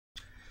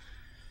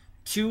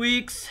2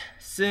 weeks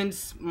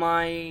since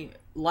my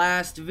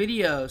last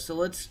video, so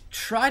let's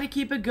try to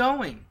keep it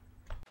going.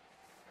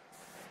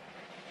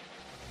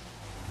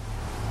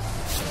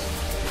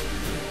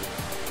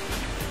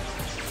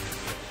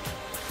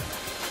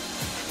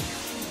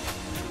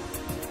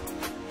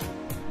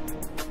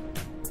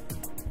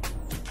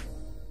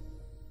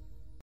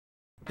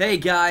 Hey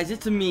guys,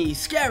 it's me,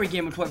 Scary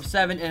Gamer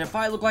 27, and if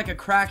I look like a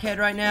crackhead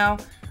right now,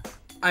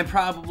 I'm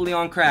probably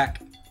on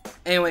crack.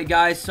 Anyway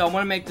guys, so I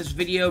want to make this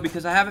video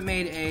because I haven't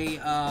made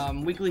a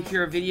weekly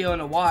cure video in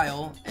a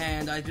while,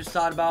 and I just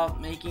thought about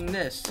making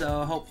this,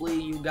 so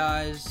hopefully you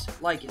guys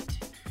like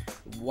it.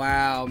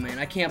 Wow, man,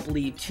 I can't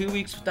believe 2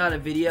 weeks without a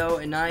video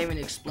and not even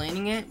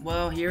explaining it.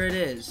 Well, here it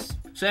is.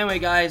 So anyway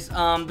guys,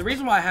 the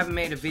reason why I haven't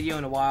made a video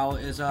in a while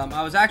is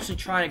I was actually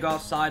trying to go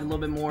outside a little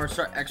bit more,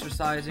 start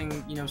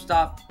exercising, you know,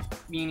 stop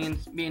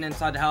being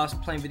inside the house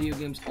playing video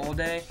games all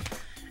day,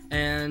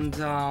 and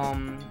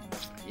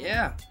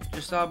yeah,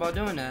 just thought about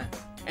doing that.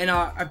 And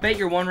I bet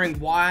you're wondering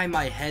why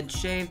my head's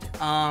shaved.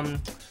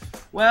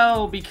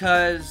 Well,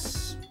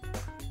 because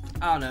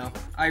I don't know,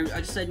 I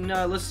just said,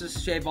 no, let's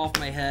just shave off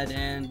my head,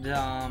 and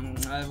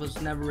it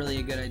was never really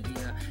a good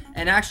idea.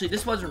 And actually,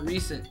 this wasn't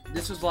recent.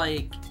 This was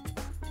like,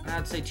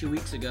 I'd say 2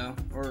 weeks ago,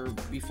 or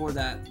before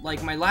that.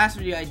 Like, my last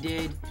video I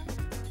did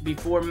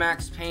before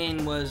Max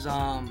Payne was,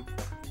 what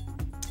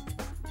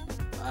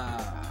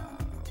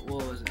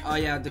was it? Oh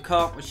yeah, the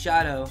co-op with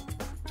Shadow.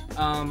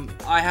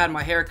 I had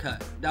my hair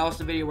cut. That was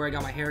the video where I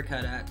got my hair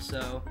cut at,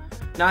 so,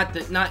 not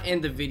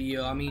in the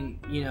video, I mean,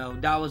 you know,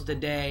 that was the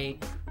day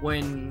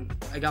when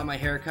I got my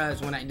hair cut,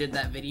 is when I did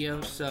that video,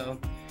 so,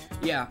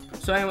 yeah.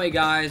 So anyway,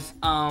 guys,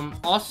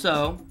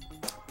 also,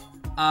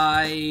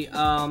 I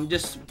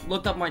just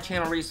looked up my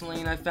channel recently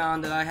and I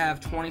found that I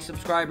have 20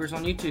 subscribers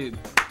on YouTube.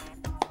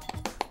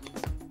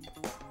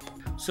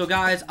 So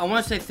guys, I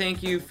want to say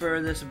thank you for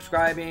the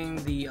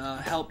subscribing, the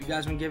help you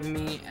guys have been giving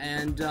me,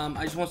 and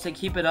I just want to say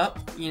keep it up,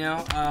 you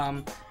know.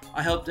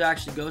 I hope to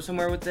actually go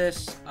somewhere with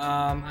this.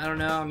 I don't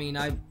know, I mean,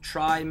 I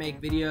try to make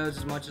videos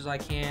as much as I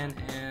can,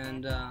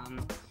 and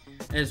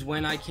as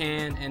when I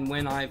can and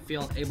when I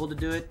feel able to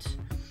do it.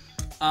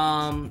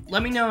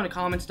 Let me know in the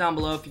comments down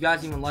below if you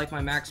guys even like my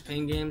Max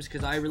Payne games,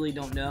 because I really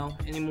don't know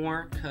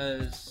anymore,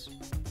 because,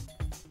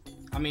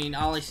 I mean,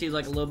 I only see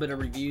like a little bit of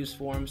reviews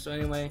for them, so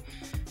anyway,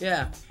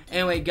 yeah.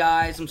 Anyway,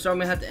 guys, I'm sorry I'm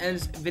going to have to end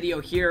this video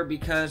here,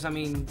 because, I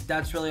mean,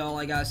 that's really all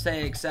I gotta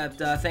say, except,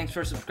 thanks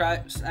for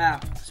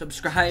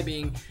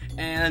subscribing,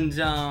 and,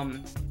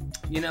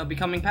 you know,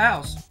 becoming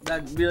pals.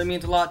 That really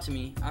means a lot to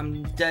me.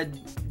 I'm dead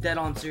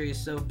on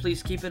serious, so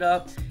please keep it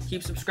up,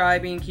 keep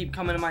subscribing, keep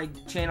coming to my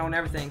channel and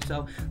everything.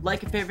 So,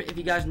 like and favorite if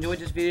you guys enjoyed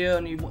this video,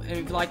 and if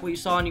you like what you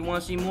saw and you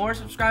want to see more,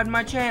 subscribe to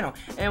my channel.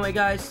 Anyway,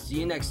 guys, see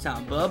you next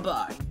time.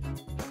 Bye-bye.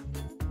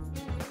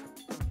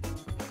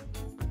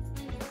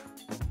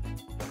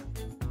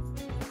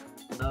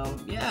 So,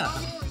 yeah,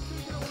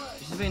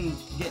 this has been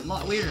getting a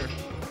lot weirder.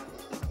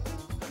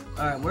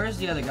 Alright, where's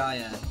the other guy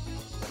at?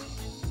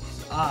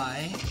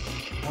 I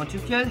want to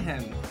kill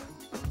him.